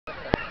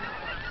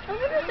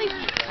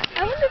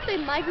I wonder if they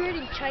migrated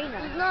in China.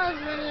 There's not as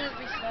many as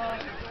we saw.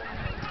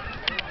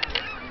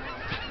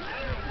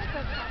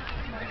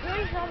 I'm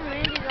pretty sure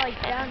Randy's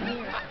like down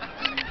here.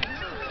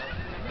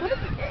 What if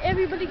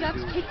everybody got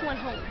to take one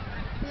home?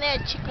 And they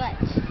had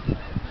chiclets.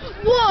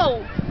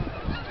 Whoa!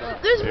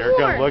 There's Here, more!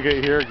 come look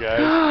at here, guys.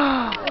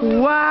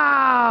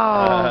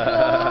 Wow!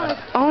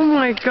 Oh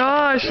my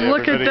gosh, See,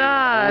 look at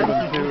that!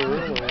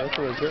 That's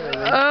what I said,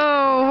 right?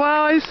 Oh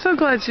wow, I'm so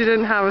glad you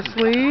didn't have a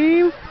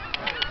sleeve.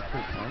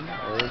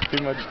 Well, there's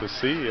too much to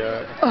see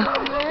yet.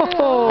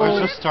 Oh, It's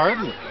just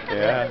starting.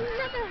 Yeah.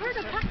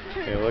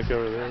 Hey, look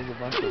over there. There's a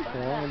bunch of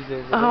swans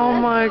over there. oh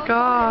my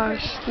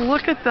gosh,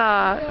 look at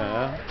that.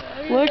 Yeah.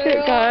 Look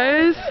at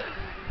guys.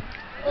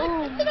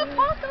 Oh, it's an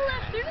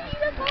apocalypse! There's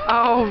an apocalypse!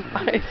 Oh,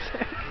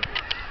 Isaac.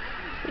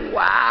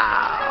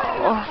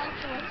 Wow.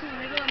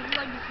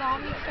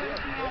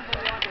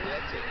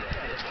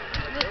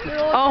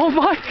 Oh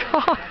my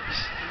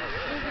gosh.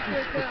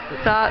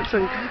 That's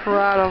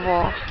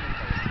incredible.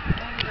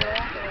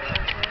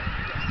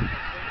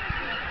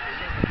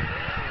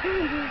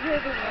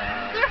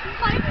 They're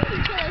fighting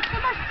each other.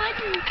 Some are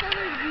fighting each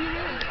other.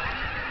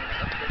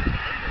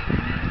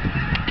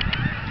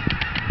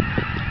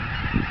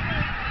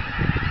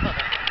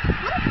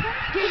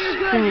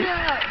 Can you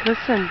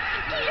listen?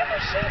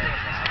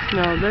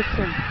 No,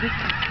 listen.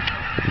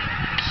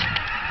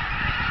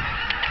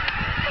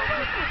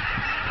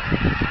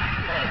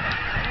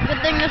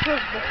 Good thing this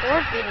was before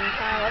feeding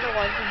time,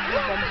 otherwise we'd be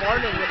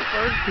bombarded with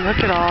birds. Look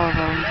at all of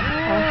them.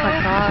 Oh my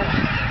gosh.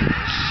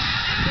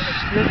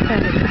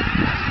 Listen.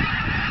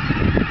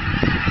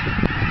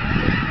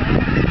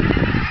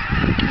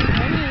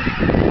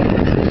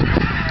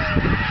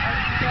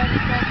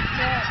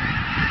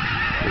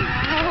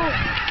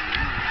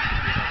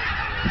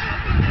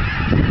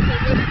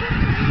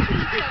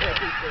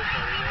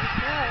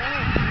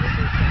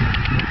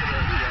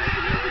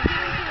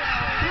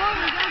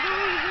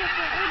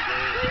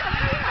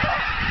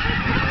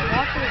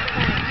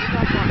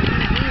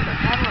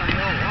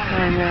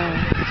 I know.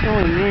 It's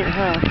really neat,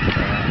 huh?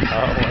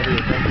 Why do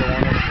you think the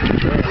one over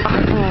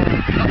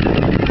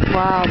there?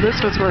 Wow, this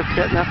was worth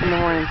getting up in the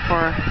morning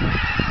for.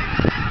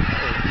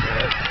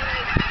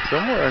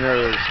 Somewhere in there,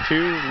 there's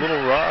two little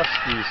Ross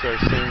geese I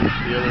seen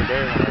the other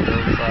day when I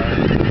drove by.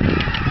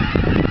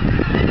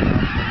 In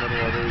the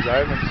middle of these.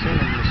 I haven't seen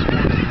them this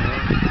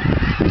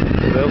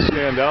morning. They'll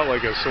stand out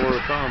like a sore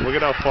thumb. Look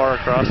at how far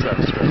across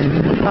that stretch.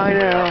 I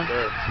know.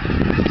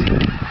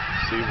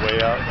 See,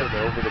 way out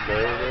over the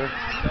bay there.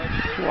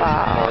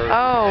 Wow.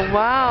 Oh,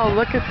 wow.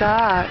 Look at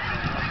that.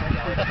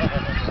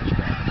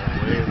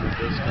 Way in the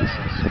distance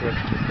and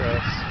stretched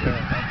across. Yeah.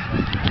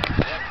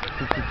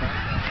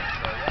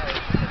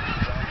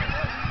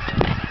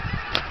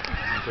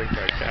 I think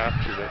I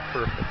captured it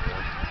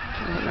perfectly.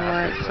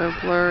 Why it's so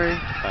blurry.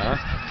 Huh?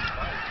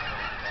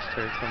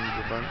 Here comes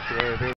a bunch right here.